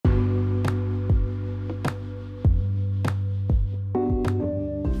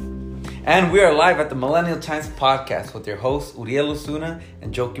And we are live at the Millennial Times Podcast with your hosts, Uriel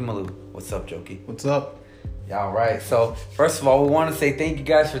and Jokie Malu. What's up, Jokie? What's up? Yeah, all right. So, first of all, we want to say thank you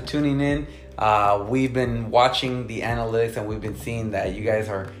guys for tuning in. We've been watching the analytics and we've been seeing that you guys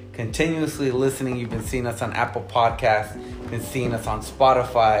are continuously listening. You've been seeing us on Apple Podcasts, you've been seeing us on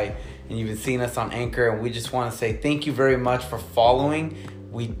Spotify, and you've been seeing us on Anchor. And we just want to say thank you very much for following.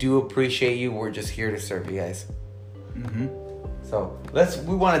 We do appreciate you. We're just here to serve you guys. So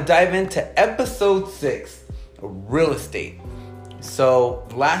we want to dive into episode 6, real estate. So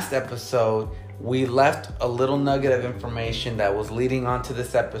last episode, we left a little nugget of information that was leading on to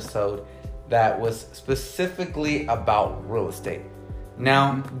this episode that was specifically about real estate.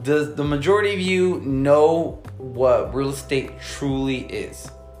 Now, does the majority of you know what real estate truly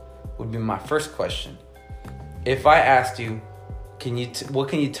is? Would be my first question. If I asked you, what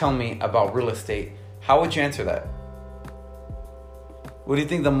can you tell me about real estate? How would you answer that? What do you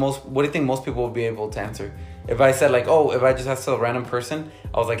think most people would be able to answer? If I said if I just asked a random person,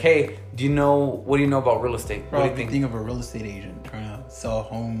 I was like, hey, what do you know about real estate? Bro, what do you think of a real estate agent trying to sell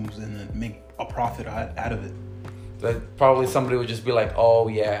homes and then make a profit out of it? That probably somebody would just be like, oh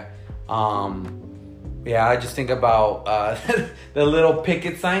yeah. I just think about the little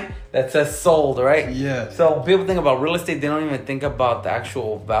picket sign that says sold, right? Yeah. So people think about real estate, they don't even think about the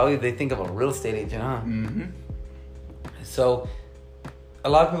actual value. They think of a real estate agent, huh? Mm-hmm. So a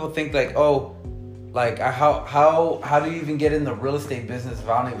lot of people think how do you even get in the real estate business if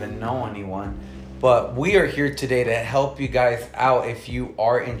I don't even know anyone? But we are here today to help you guys out. If you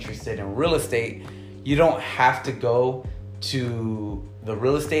are interested in real estate, you don't have to go to the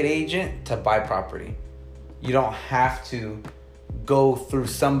real estate agent to buy property. You don't have to go through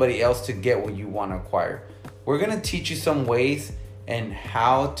somebody else to get what you want to acquire. We're going to teach you some ways and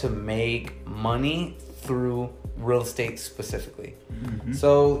how to make money through real estate specifically. Mm-hmm.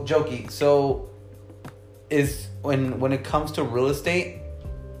 So, Jokie, when it comes to real estate,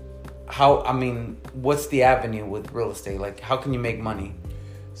 what's the avenue with real estate? Like, how can you make money?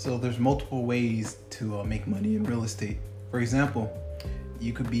 So there's multiple ways to make money in real estate. For example,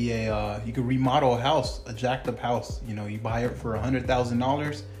 you could remodel a house, a jacked up house. You buy it for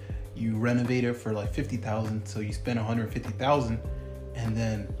 $100,000, you renovate it for like $50,000, so you spend $150,000. And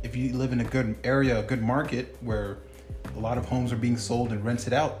then if you live in a good area, a good market where a lot of homes are being sold and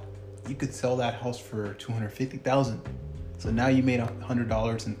rented out, you could sell that house for $250,000. So now you made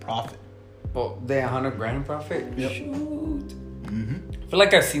 $100 in profit. Well, they $100,000 in profit? Yep. Shoot. Mm-hmm. I feel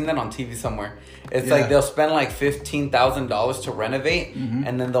like I've seen that on TV somewhere. It's like they'll spend like $15,000 to renovate,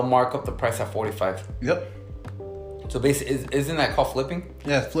 and then they'll mark up the price at $45,000. Yep. So basically, isn't that called flipping?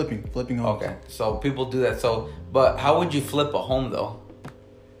 Yeah, it's flipping homes. Okay, so people do that. But how would you flip a home though?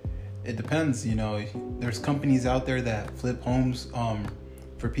 It depends. There's companies out there that flip homes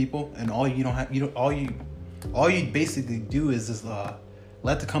for people, and all you basically do is just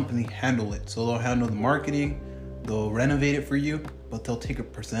let the company handle it. So they'll handle the marketing, they'll renovate it for you, but they'll take a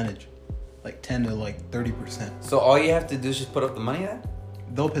percentage, like 10 to 30%. So all you have to do is just put up the money then?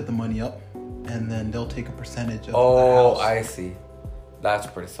 They'll put the money up, and then they'll take a percentage of the house. Oh, I see. That's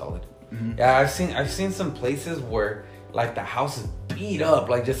pretty solid. Mm-hmm. Yeah, I've seen some places where like the house is beat up,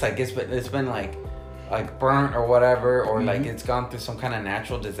 it's been like burnt or whatever, or like it's gone through some kind of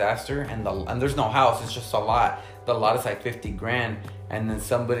natural disaster, and there's no house, it's just a lot. The lot is like $50,000, and then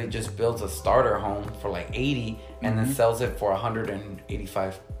somebody just builds a starter home for like $80,000 and then sells it for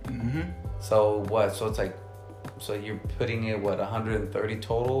 $185,000. Mm-hmm. So what? So it's like, so you're putting it $130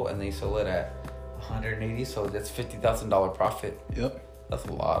 total, and they sell it at $180,000. So that's $50,000 profit. Yep, that's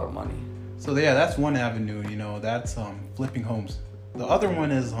a lot of money. So yeah, that's one avenue. That's flipping homes. The other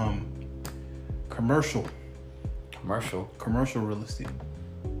one is commercial real estate.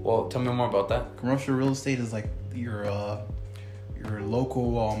 Well, tell me more about that. Commercial real estate is like your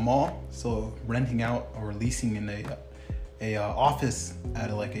local mall. So renting out or leasing in a office at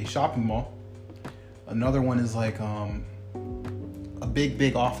a shopping mall. Another one is like a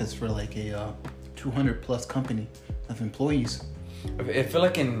big office for like a 200 plus company of employees. I feel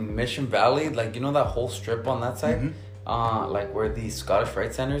like in Mission Valley, that whole strip on that side, where the Scottish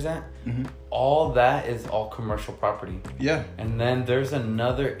Rite Center's at, all that is all commercial property. Yeah. And then there's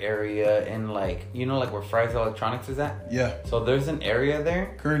another area in where Fry's Electronics is at. Yeah. So there's an area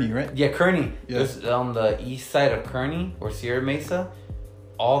there. Kearney, right? Yeah, Kearney. Yeah. There's on the east side of Kearney or Sierra Mesa.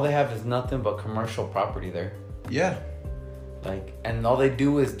 All they have is nothing but commercial property there. Yeah. And all they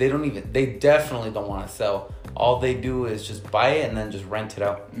do is they definitely don't want to sell. All they do is just buy it and then just rent it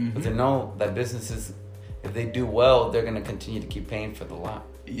out. Because they know that businesses, if they do well, they're going to continue to keep paying for the lot.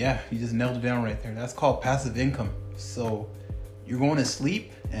 Yeah, you just nailed it down right there. That's called passive income. So You're going to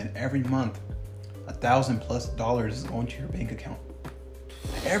sleep, and every month, $1,000+ is going to your bank account.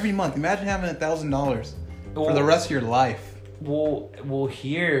 Every month. Imagine having $1,000 for the rest of your life. We'll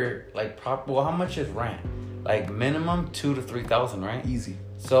hear how much is rent? Like minimum $2,000 to $3,000, right? Easy.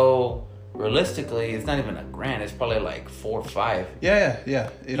 So realistically, it's not even $1,000. It's probably like 4 or 5. Yeah.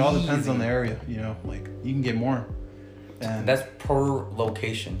 It all depends on the area. You know, like you can get more. And that's per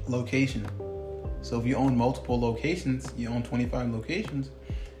location. So if you own multiple locations, you own 25 locations.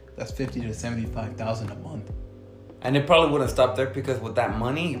 That's $50,000 to $75,000 a month. And it probably wouldn't stop there, because with that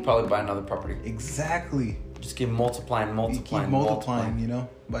money, you probably buy another property. Exactly. Just keep multiplying. You keep multiplying. You know,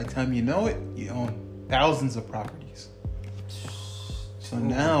 by the time you know it, you own thousands of properties. So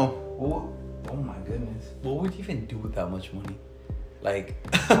now, oh my goodness, what would you even do with that much money? Like,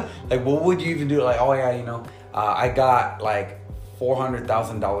 what would you even do? Like, oh yeah, you know, I got like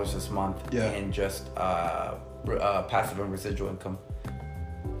 $400,000 this month in just passive and residual income.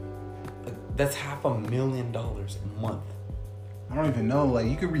 That's $500,000 a month. I don't even know. Like,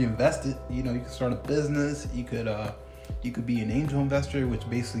 you could reinvest it. You know, you could start a business. You could be an angel investor, which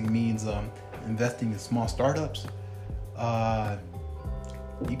basically means investing in small startups.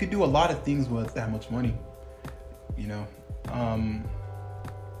 You could do a lot of things with that much money. You know,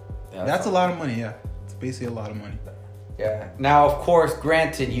 that's a lot of money. Yeah, it's basically a lot of money. Yeah. Now, of course,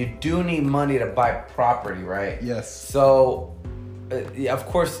 granted, you do need money to buy property, right? Yes. So, of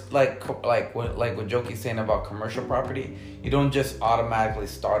course, like what Jokie's saying about commercial property, you don't just automatically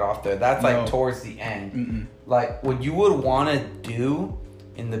start off there. That's like towards the end. Mm-mm. Like what you would want to do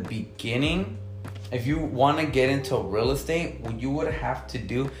in the beginning, if you want to get into real estate, what you would have to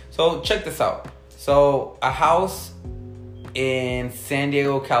do. So check this out. So a house in San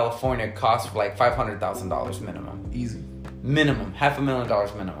Diego, California costs like $500,000 minimum. Easy. Minimum,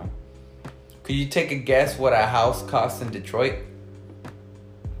 $500,000 minimum. Could you take a guess what a house costs in Detroit?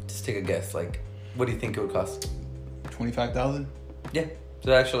 Just take a guess. Like, what do you think it would cost? $25,000. Yeah,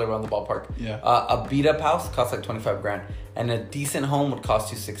 so actually around the ballpark. Yeah. A beat up house costs like $25,000, and a decent home would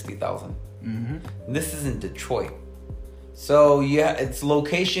cost you $60,000. Mm-hmm. This is in Detroit, so yeah, its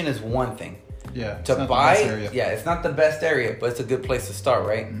location is one thing. Yeah. To buy, it's not the best area, but it's a good place to start,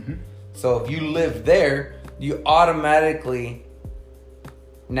 right? Mm-hmm. So if you live there, you automatically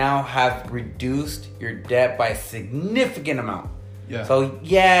now have reduced your debt by a significant amount. Yeah. So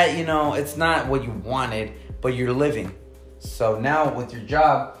yeah, you know, it's not what you wanted, but you're living. So now with your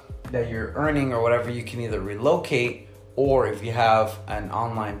job that you're earning or whatever, you can either relocate, or if you have an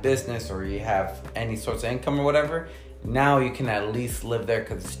online business or you have any sorts of income or whatever, now you can at least live there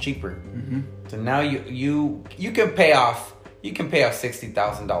because it's cheaper. Mm-hmm. So now you can pay off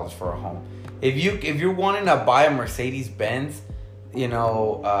 $60,000 for a home. If you're wanting to buy a Mercedes Benz, you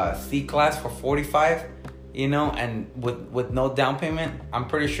know, C-Class for 45, you know, and with no down payment, I'm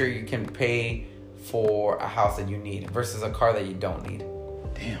pretty sure you can pay for a house that you need versus a car that you don't need.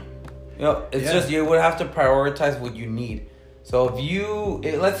 Damn. You know, it's just, you would have to prioritize what you need. So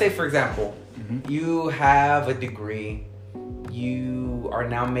let's say, for example, you have a degree, you are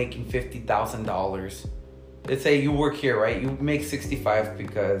now making $50,000. Let's say you work here, right? You make 65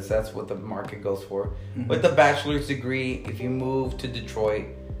 because that's what the market goes for. Mm-hmm. With the bachelor's degree, if you move to Detroit,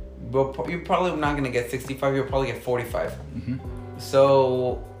 you're probably not going to get 65. You'll probably get 45. Mm-hmm.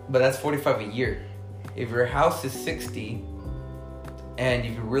 So, but that's 45 a year. If your house is 60, and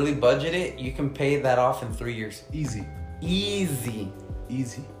if you really budget it, you can pay that off in 3 years. Easy.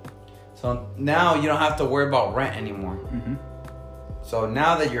 So now you don't have to worry about rent anymore. Mm-hmm. So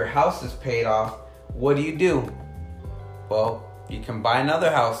now that your house is paid off, what do? Well, you can buy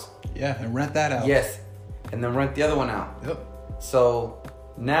another house. Yeah, and rent that out. Yes, and then rent the other one out. Yep. So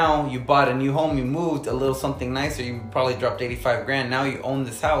now you bought a new home, you moved a little something nicer, you probably dropped $85,000. Now you own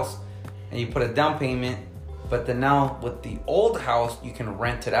this house and you put a down payment, but then now with the old house, you can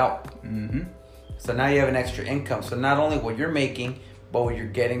rent it out. Mm-hmm. So now you have an extra income. So not only what you're making, but what you're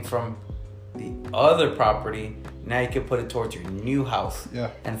getting from the other property, now you can put it towards your new house.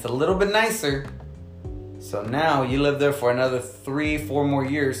 Yeah. And it's a little bit nicer. So now you live there for another 3-4 more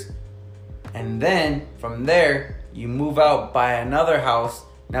years. And then from there, you move out, buy another house.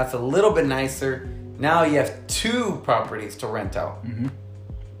 Now it's a little bit nicer. Now you have 2 properties to rent out. Mm-hmm.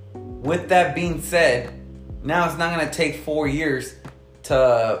 With that being said, now it's not going to take 4 years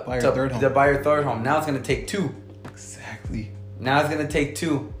to buy your third home. Now it's going to take 2. Exactly. Now it's going to take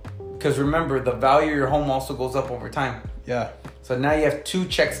 2. Because remember, the value of your home also goes up over time. Yeah. So now you have 2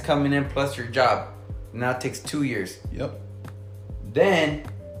 checks coming in plus your job. Now it takes 2 years. Yep. Then,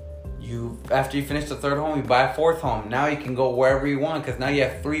 after you finish the third home, you buy a 4th home. Now you can go wherever you want because now you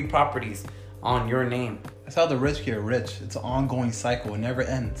have 3 properties on your name. That's how the rich get rich. It's an ongoing cycle. It never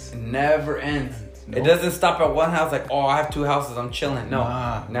ends. It never ends. Nope. It doesn't stop at one house like, oh, I have 2 houses, I'm chilling. No.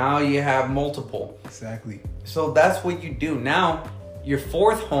 Nah. Now you have multiple. Exactly. So that's what you do. Now, your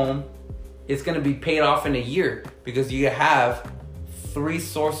 4th home is going to be paid off in a year because you have 4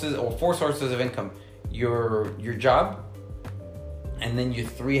 sources of income. Your job, and then your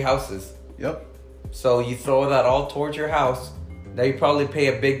 3 houses. Yep. So you throw that all towards your house. Now you probably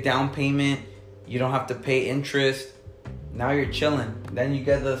pay a big down payment. You don't have to pay interest. Now you're chilling. Then you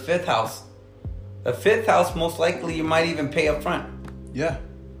get the 5th house. The 5th house, most likely you might even pay up front. Yeah.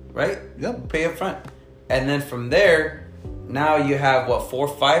 Right? Yep. Pay up front. And then from there, now you have 4 or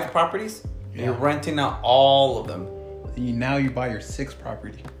 5 properties? Yeah. You're renting out all of them. Now you buy your 6th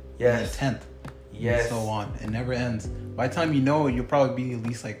property. Yes. And the 10th. Yes. And so on. It never ends. By the time you know it, you'll probably be at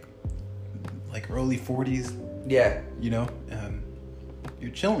least like early 40s. Yeah. You know,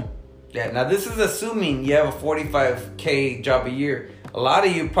 you're chilling. Yeah. Now this is assuming you have a $45K job a year. A lot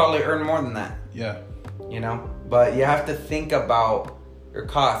of you probably earn more than that. Yeah. You know, but you have to think about your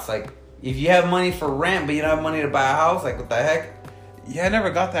costs. Like, if you have money for rent, but you don't have money to buy a house, like, what the heck? Yeah, I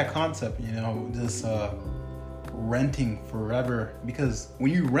never got that concept, you know, just renting forever. Because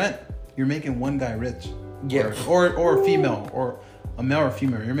when you rent, you're making one guy rich. Yeah. Or a female, or a male or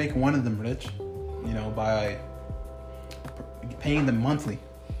female. You're making one of them rich, you know, by paying them monthly.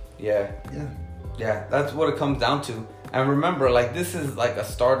 Yeah. Yeah. Yeah, that's what it comes down to. And remember, like, this is like a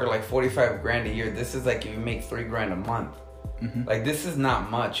starter, like 45 grand a year. This is like if you make 3 grand a month. Mm-hmm. Like, this is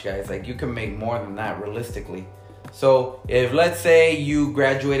not much, guys. Like, you can make more than that realistically. So if, let's say you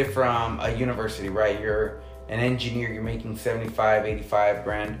graduated from a university, right? You're an engineer, you're making 75, 85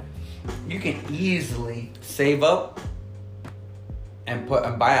 grand. You can easily save up and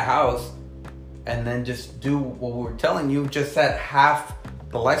buy a house, and then just do what we were telling you, just at half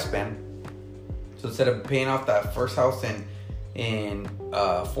the lifespan. So instead of paying off that first house in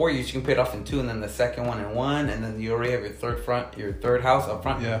 4 years, you can pay it off in 2, and then the second one in 1, and then you already have your third house up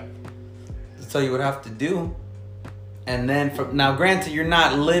front. Yeah. That's all you would have to do. And then now, granted, you're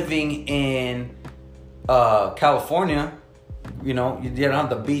not living in California. You know, you don't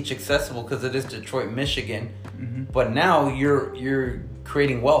have the beach accessible because it is Detroit, Michigan. Mm-hmm. But now you're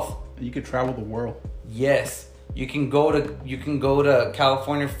creating wealth. You could travel the world. Yes. You can go to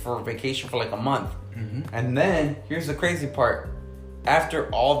California for vacation for like a month. Mm-hmm. And then here's the crazy part. After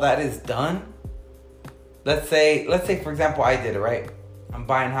all that is done, let's say for example I did it, right? I'm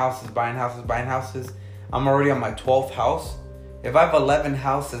buying houses. I'm already on my 12th house. If I have 11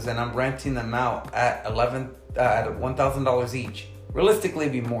 houses and I'm renting them out at $1,000 each, realistically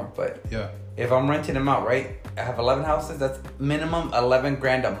it'd be more, but yeah. If I'm renting them out, right? I have 11 houses, that's minimum 11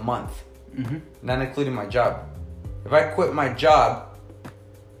 grand a month. Mm-hmm. Not including my job. If I quit my job,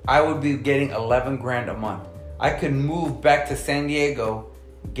 I would be getting 11 grand a month. I could move back to San Diego,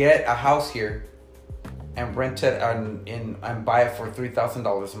 get a house here, and rent it and buy it for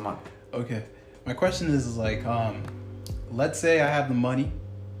 $3,000 a month. Okay. My question is like, let's say I have the money.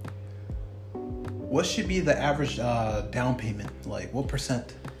 What should be the average down payment? Like, what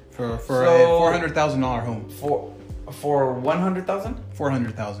percent for a $400,000 home? For 100,000?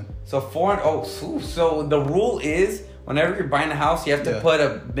 400,000. So the rule is whenever you're buying a house, you have to put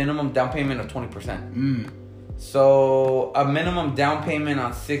a minimum down payment of 20%. So a minimum down payment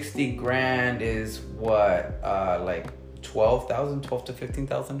on 60 grand is what, like 12 to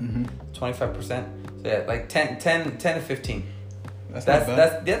 15,000, 25%. So yeah, like 10 to 15.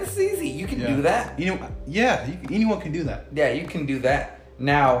 That's easy. You can do that. You know, anyone can do that. Yeah, you can do that.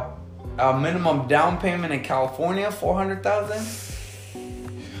 Now, a minimum down payment in California, 400,000.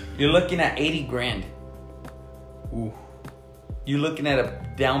 You're looking at 80 grand. Ooh. You're looking at a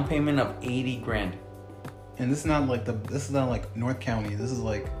down payment of 80 grand. And this is not like North County. This is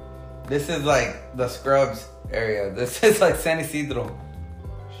like the Scrubs area. This is like San Isidro.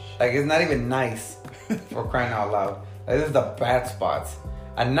 Like, it's not even nice for crying out loud. Like, this is the bad spots.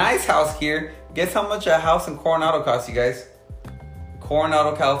 A nice house here. Guess how much a house in Coronado costs, you guys?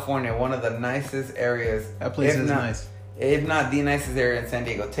 Coronado, California, one of the nicest areas. That place is nice. If not the nicest area in San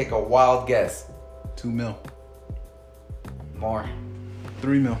Diego. Take a wild guess. $2 million. More.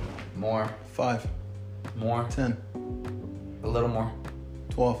 $3 million. More. 5. More. 10. A little more.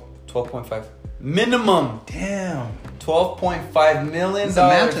 12. 12.5. Minimum. Damn. $12.5 million. It's a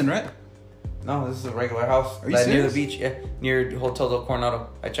mansion, right? No, this is a regular house. Are you serious? Near the beach, yeah. Near Hotel del Coronado.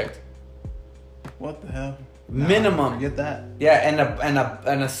 I checked. What the hell? Minimum. Forget that. Yeah,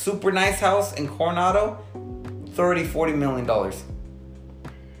 and a super nice house in Coronado, $30-40 million.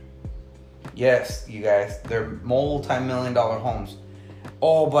 Yes, you guys, they're multi-million-dollar homes.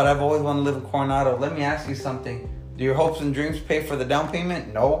 Oh, but I've always wanted to live in Coronado. Let me ask you something. Do your hopes and dreams pay for the down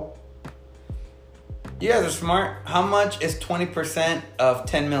payment? No. You guys are smart. How much is 20% of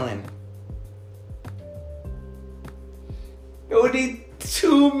 10 million? It would need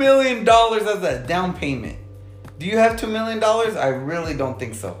 $2 million as a down payment. Do you have $2 million? I really don't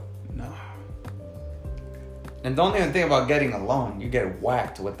think so. No. And don't even think about getting a loan. You get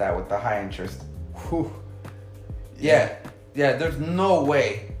whacked with that, with the high interest. Whew. Yeah, there's no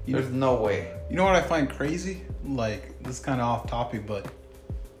way. There's no way. You know what I find crazy? Like, this is kind of off topic, but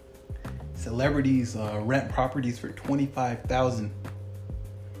celebrities rent properties for $25,000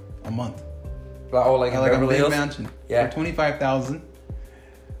 a month. Like a Beverly big Hills? mansion. Yeah. For $25,000.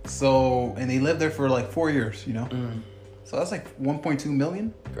 So, and they live there for like 4 years, you know? So that's like 1.2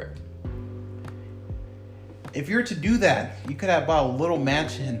 million. Correct. If you're to do that, you could have bought a little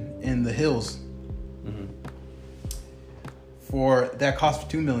mansion in the hills. For that cost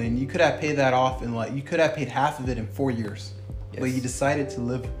for $2 million. You could have paid that off in you could have paid half of it in 4 years. Yes. But you decided to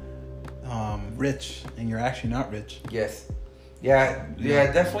live rich, and you're actually not rich. Yes. Yeah,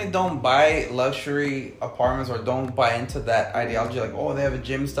 definitely don't buy luxury apartments, or don't buy into that ideology like, oh, they have a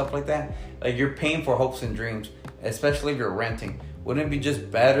gym, stuff like that. Like, you're paying for hopes and dreams, especially if you're renting. Wouldn't it be just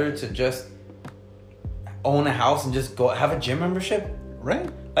better to just own a house and just go have a gym membership?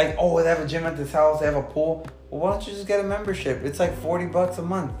 Right. Like, oh, they have a gym at this house, they have a pool. Well, why don't you just get a membership? It's like $40 a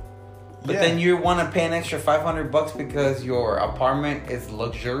month. But then you want to pay an extra $500 because your apartment is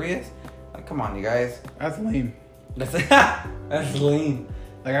luxurious? Like, come on, you guys. That's lame. That's lame.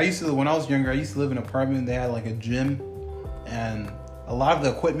 Like, when I was younger, I used to live in an apartment. They had like a gym, and a lot of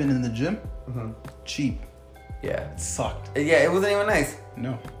the equipment in the gym, cheap. Yeah. It sucked. Yeah, it wasn't even nice.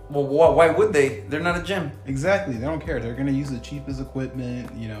 No. Well, why would they? They're not a gym. Exactly. They don't care. They're going to use the cheapest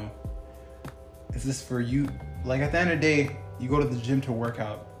equipment, you know. Is this for you? Like, at the end of the day, you go to the gym to work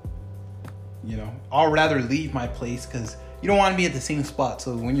out. You know, I'll rather leave my place because you don't want to be at the same spot.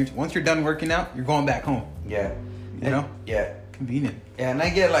 So once you're done working out, you're going back home. Yeah. You know? Yeah. Convenient. Yeah, and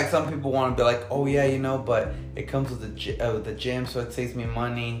I get like some people want to be like, oh yeah, you know, but it comes with the gym, so it saves me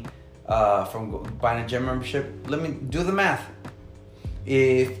money from buying a gym membership. Let me do the math.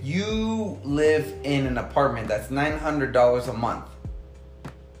 If you live in an apartment that's $900 a month,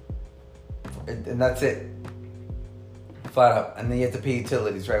 and that's it, flat up, and then you have to pay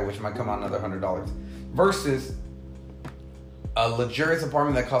utilities, right, which might come out another $100, versus a luxurious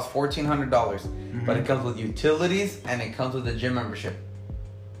apartment that costs $1,400, but it comes with utilities and it comes with a gym membership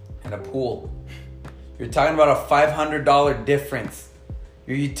and a pool. You're talking about a $500 difference.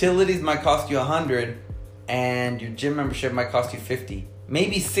 Your utilities might cost you $100, and your gym membership might cost you $50,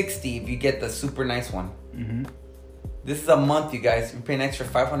 maybe $60 if you get the super nice one. This is a month, you guys. You're paying an extra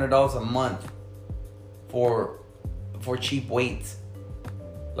 $500 a month for cheap weights.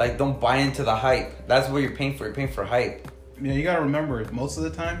 Like, don't buy into the hype. That's what you're paying for. You're paying for hype. Yeah, you gotta remember, most of the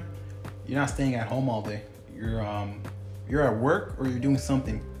time, you're not staying at home all day. You're at work or you're doing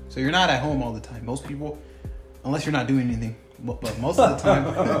something. So you're not at home all the time. Most people, unless you're not doing anything, but most of the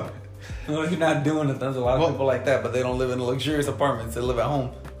time. No, you're not doing it. There's a lot of people like that, but they don't live in luxurious apartments. They live at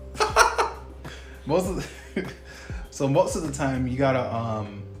home. So most of the time, you gotta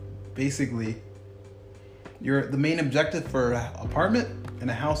basically, the main objective for an apartment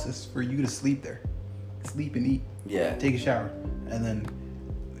and a house is for you to sleep there, sleep and eat. Yeah. Take a shower, and then,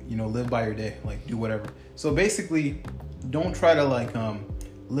 you know, live by your day, like do whatever. So basically, don't try to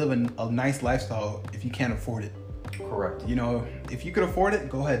live a nice lifestyle if you can't afford it. Correct. You know, if you could afford it,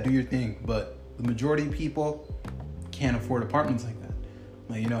 go ahead, do your thing. But the majority of people can't afford apartments like that.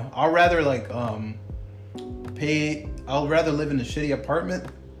 Like, you know, I'd rather live in a shitty apartment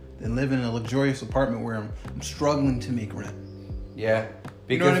than live in a luxurious apartment where I'm struggling to make rent. Yeah.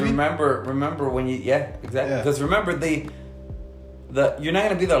 Because you know what I mean? remember when you, exactly. Because remember you're not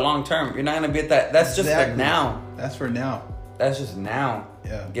gonna be there long term. You're not gonna be at that. That's just for now. That's for now. That's just now.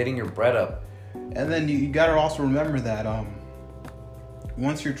 Yeah. Getting your bread up. And then you gotta also remember that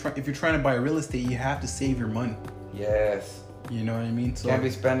if you're trying to buy real estate, you have to save your money. Yes. You know what I mean? So can't be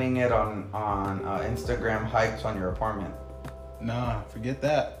spending it on Instagram hypes on your apartment. Nah, forget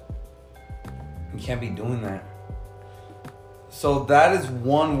that. You can't be doing that. So that is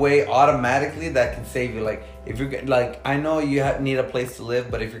one way automatically that can save you. Like, if you're like, I know you need a place to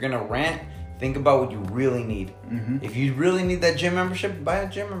live, but if you're gonna rent, think about what you really need. If you really need that gym membership, buy a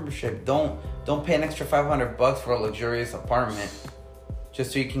gym membership. Don't pay an extra $500 for a luxurious apartment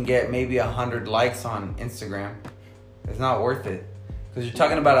just so you can get maybe 100 likes on Instagram. It's not worth it, because you're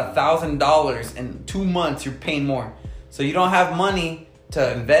talking about $1,000 in 2 months. You're paying more, so you don't have money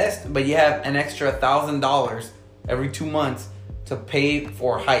to invest, but you have an extra $1,000 every 2 months to pay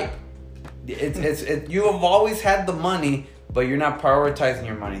for hype. You have always had the money, but you're not prioritizing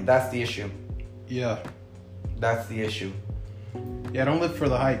your money. That's the issue. Yeah. That's the issue. Yeah, don't live for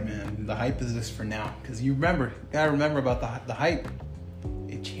the hype, man. The hype is just for now. Because you gotta remember about the hype.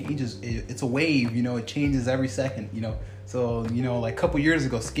 It changes. It's a wave, it changes every second, So, like a couple years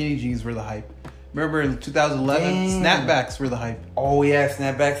ago, skinny jeans were the hype. Remember in 2011, snapbacks were the hype. Oh, yeah,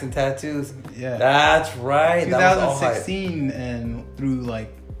 snapbacks and tattoos. Yeah. That's right. 2016 and through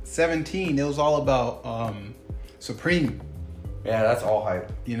like 17, it was all about Supreme. Yeah, that's all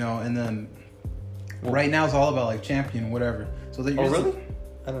hype. And then right now it's all about like Champion, whatever. So that really?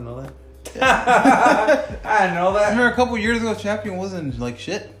 I didn't know that. I didn't know that. Remember a couple years ago, Champion wasn't like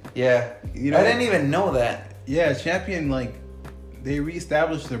shit. Yeah. I didn't even know that. Yeah, Champion, like, they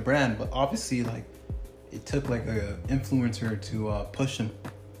reestablished their brand, but obviously, like, it took like a influencer to push them.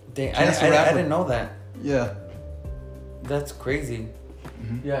 Dang, I didn't know that. Yeah. That's crazy.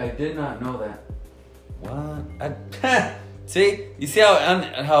 Mm-hmm. Yeah, I did not know that. What? See, you see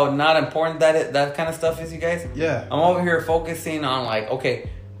how not important that kind of stuff is, you guys? Yeah. I'm over here focusing on like, okay,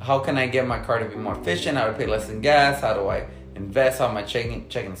 how can I get my car to be more efficient? How to pay less in gas? How do I invest? How am I checking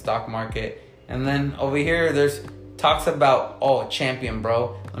the stock market? And then over here, there's talks about Champion,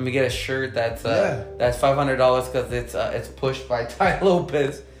 bro. Let me get a shirt that's $500 because it's pushed by Ty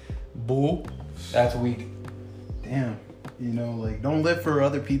Lopez. Boo, that's weak. Damn, like don't live for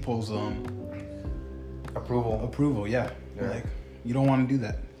other people's approval. Approval, yeah. Like you don't want to do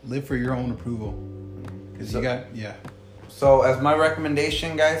that. Live for your own approval. Because So as my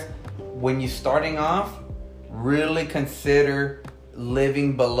recommendation, guys, when you're starting off, really consider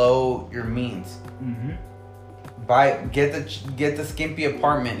living below your means. Mm-hmm. Get the skimpy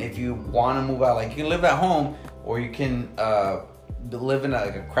apartment if you want to move out. Like you can live at home, or you can live in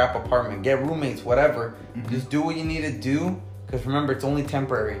a crap apartment. Get roommates, whatever. Mm-hmm. Just do what you need to do, because remember, it's only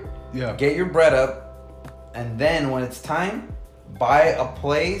temporary. Yeah. Get your bread up. And then when it's time, buy a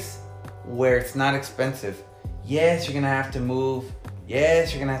place where it's not expensive. Yes, you're going to have to move.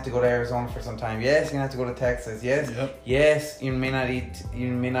 Yes, you're going to have to go to Arizona for some time. Yes, you're going to have to go to Texas. Yes. Yep. Yes, you may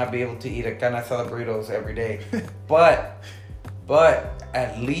not be able to eat a carne asada burritos every day. but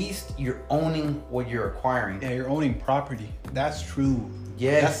at least you're owning what you're acquiring. Yeah, you're owning property. That's true.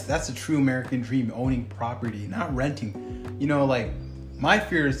 Yes. That's a true American dream, owning property, not renting. Like my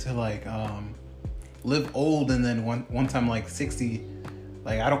fear is to like live old and then one time like 60,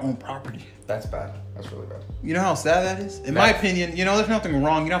 like I don't own property. That's bad. That's really bad. You know how sad that is? In my opinion, there's nothing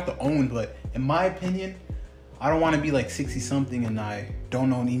wrong. You don't have to own, but in my opinion, I don't want to be like 60 something and I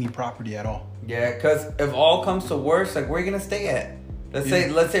don't own any property at all. Yeah, because if all comes to worse, like where are you gonna stay at? Let's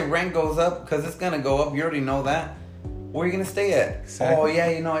say rent goes up, because it's gonna go up. You already know that. Where are you gonna stay at? Exactly. Oh yeah,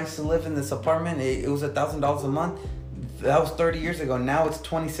 I used to live in this apartment. It was $1,000 a month. That was 30 years ago. Now it's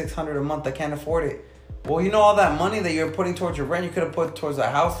 $2,600 a month. I can't afford it. Well, all that money that you're putting towards your rent, you could have put towards a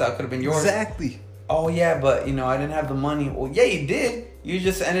house that could have been yours. Exactly. Oh yeah, but I didn't have the money. Well, yeah, you did. You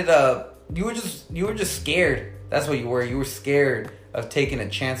just ended up. You were just scared. That's what you were. You were scared of taking a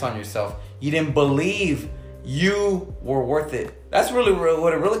chance on yourself. You didn't believe you were worth it. That's really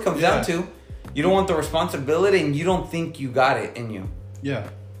what it really comes down to. You don't want the responsibility, and you don't think you got it in you. Yeah.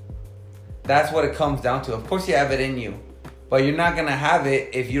 That's what it comes down to. Of course, you have it in you, but you're not gonna have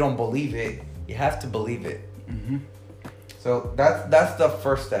it if you don't believe it. You have to believe it. Mm-hmm. So that's the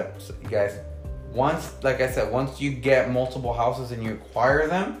first step, you guys. Once you get multiple houses and you acquire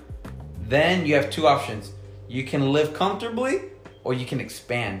them, then you have two options. You can live comfortably, or you can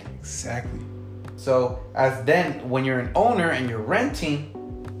expand. Exactly. So when you're an owner and you're renting,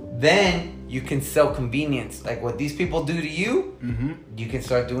 then you can sell convenience. Like what these people do to you, you can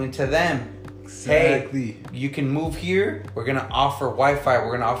start doing to them. Exactly. Hey, you can move here. We're going to offer Wi-Fi. We're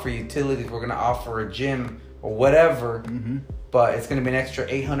going to offer utilities. We're going to offer a gym or whatever. Mm-hmm. But it's going to be an extra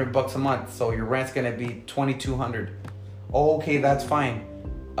 $800 a month. So your rent's going to be $2,200. Oh, okay, that's fine.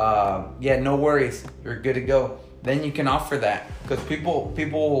 No worries. You're good to go. Then you can offer that, because people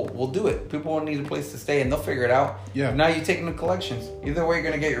will do it. People will need a place to stay, and they'll figure it out. Yeah. Now you're taking the collections. Either way, you're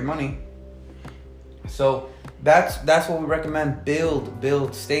going to get your money. So that's what we recommend.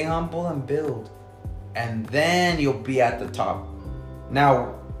 Build, stay humble and build. And then you'll be at the top.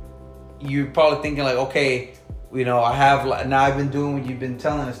 Now, you're probably thinking like, okay, I've been doing what you've been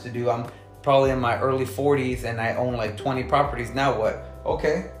telling us to do. I'm probably in my early 40s and I own like 20 properties. Now what?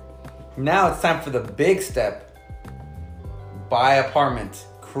 Okay. Now it's time for the big step. Buy apartments.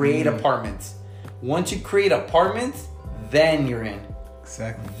 Create apartments. Once you create apartments, then you're in.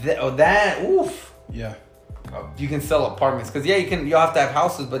 Exactly. Oof. Yeah. You can sell apartments, because you'll have to have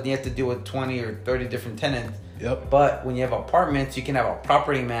houses, but you have to deal with 20 or 30 different tenants. Yep. But when you have apartments, you can have a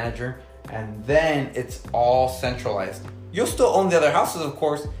property manager, and then it's all centralized. You'll still own the other houses, of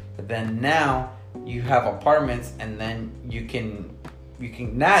course, but then now you have apartments, and then you can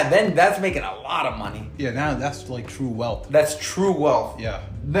now then that's making a lot of money. Yeah, now that's like true wealth. That's true wealth. Yeah.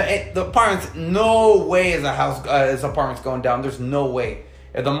 The apartments, no way is apartments going down. There's no way.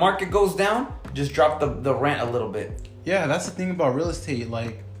 If the market goes down, just drop the rent a little bit. Yeah, that's the thing about real estate.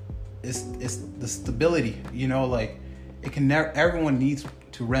 Like, it's the stability. You know, like it can never. Everyone needs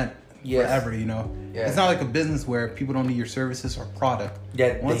to rent forever. You know, it's not like a business where people don't need your services or product.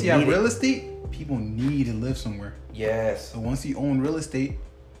 Yeah. Once you have real estate, people need to live somewhere. Yes. So once you own real estate,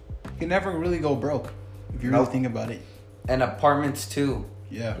 you can never really go broke if you really think about it. And apartments too.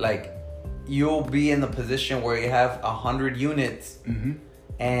 Yeah. Like, you'll be in the position where you have 100 units,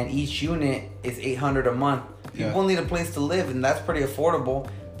 and each unit is $800 a month. People need a place to live, and that's pretty affordable.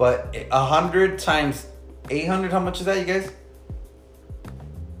 But 100 times 800, how much is that, you guys?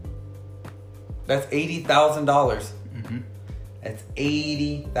 That's $80,000. That's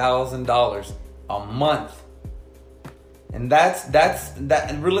 $80,000 a month. And that's that.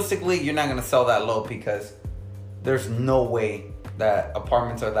 And realistically, you're not gonna sell that low because there's no way that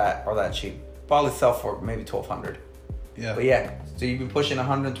apartments are that cheap. Probably sell for maybe $1,200. Yeah. But yeah, so you've been pushing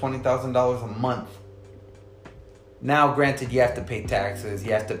 $120,000 a month. Now, granted, you have to pay taxes.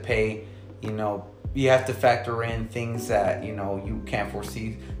 You have to pay, you have to factor in things that you can't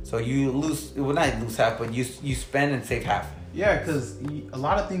foresee. So you lose. Well, not lose half, but you spend and save half. Yeah, because a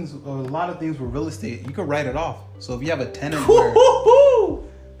lot of things with real estate, you could write it off. So if you have a tenant, where,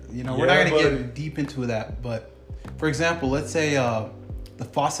 we're not gonna get deep into that. But for example, let's say the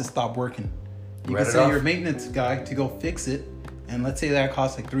faucet stopped working. You can send your maintenance guy to go fix it, and let's say that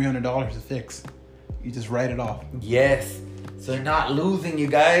costs like $300 to fix. You just write it off. Yes. So you're not losing, you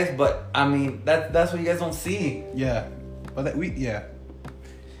guys. But I mean, that's what you guys don't see. Yeah, but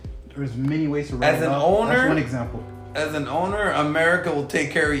there's many ways to write it off. As an owner, that's one example. As an owner, America will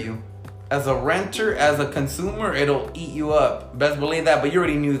take care of you. As a renter, as a consumer, it'll eat you up. Best believe that, but you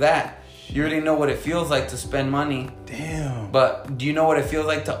already knew that. You already know what it feels like to spend money. Damn. But do you know what it feels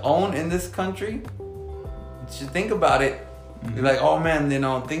like to own in this country? You should think about it. You're like, oh man,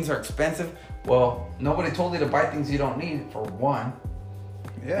 things are expensive. Well, nobody told you to buy things you don't need, for one.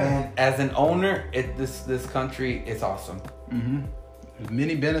 Yeah. And as an owner, this country is awesome. There's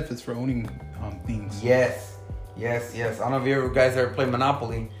many benefits for owning things. Yes. I don't know if you guys ever play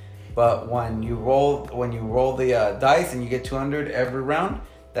Monopoly, but when you roll the dice and you get 200 every round,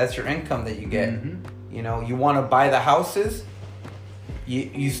 that's your income that you get. You want to buy the houses.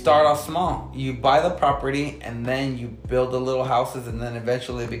 You start off small. You buy the property, and then you build the little houses, and then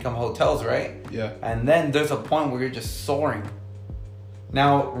eventually they become hotels, right? Yeah. And then there's a point where you're just soaring.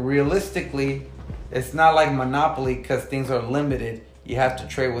 Now, realistically, it's not like Monopoly because things are limited. You have to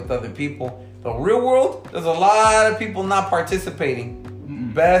trade with other people. The real world, there's a lot of people not participating.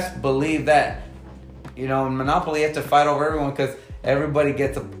 Best believe that. In Monopoly, you have to fight over everyone because everybody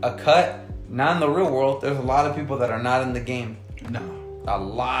gets a cut. Not in the real world. There's a lot of people that are not in the game. No. A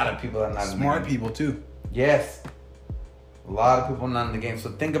lot of people that are not in the game. Smart people, too. Yes. A lot of people not in the game.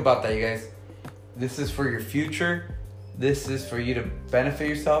 So think about that, you guys. This is for your future. This is for you to benefit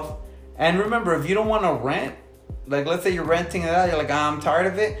yourself. And remember, if you don't want to rent, like let's say you're renting it out, you're like, I'm tired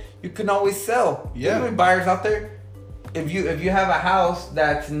of it. You can always sell. Yeah. There's buyers out there. If you have a house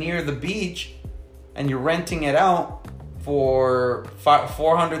that's near the beach and you're renting it out for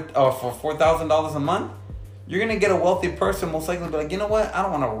 $4,000 a month, you're gonna get a wealthy person most likely be like, you know what? I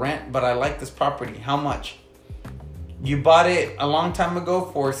don't want to rent, but I like this property. How much? You bought it a long time ago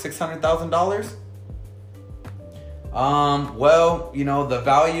for $600,000. Well, the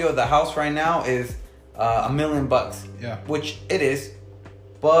value of the house right now is $1 million. Yeah. Which it is,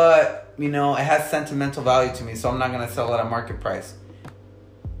 but it has sentimental value to me, so I'm not gonna sell it at market price.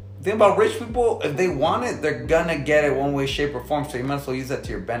 The thing about rich people, if they want it, they're gonna get it one way, shape, or form. So you might as well use that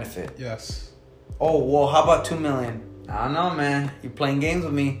to your benefit. Yes. Oh well, how about $2 million? I don't know, man. You're playing games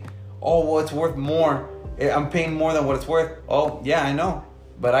with me. Oh well, it's worth more. I'm paying more than what it's worth. Oh yeah, I know,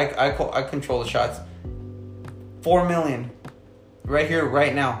 but I control the shots. $4 million, right here,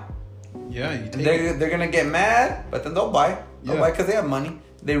 right now. Yeah, you take They're gonna get mad, but then they'll buy. They'll buy because they have money.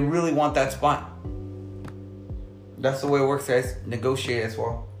 They really want that spot. That's the way it works, guys. Negotiate as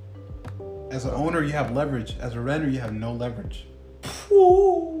well. As an owner, you have leverage. As a renter, you have no leverage.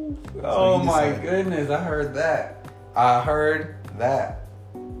 Ooh. Oh my goodness, I heard that.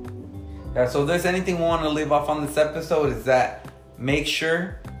 Yeah, so if there's anything we want to leave off on this episode, is that make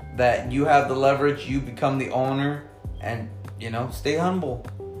sure that you have the leverage, you become the owner, and stay humble.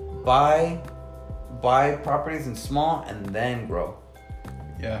 Buy buy properties in small and then grow.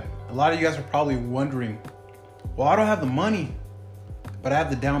 Yeah. A lot of you guys are probably wondering, well, I don't have the money, but I have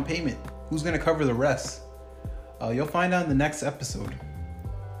the down payment. Who's going to cover the rest? You'll find out in the next episode.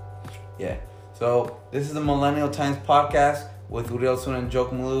 Yeah. So this is the Millennial Times podcast with Uriel and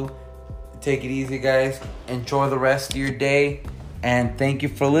Jokie. Take it easy, guys. Enjoy the rest of your day. And thank you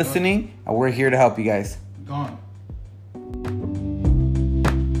for listening. We're here to help you guys. Gone.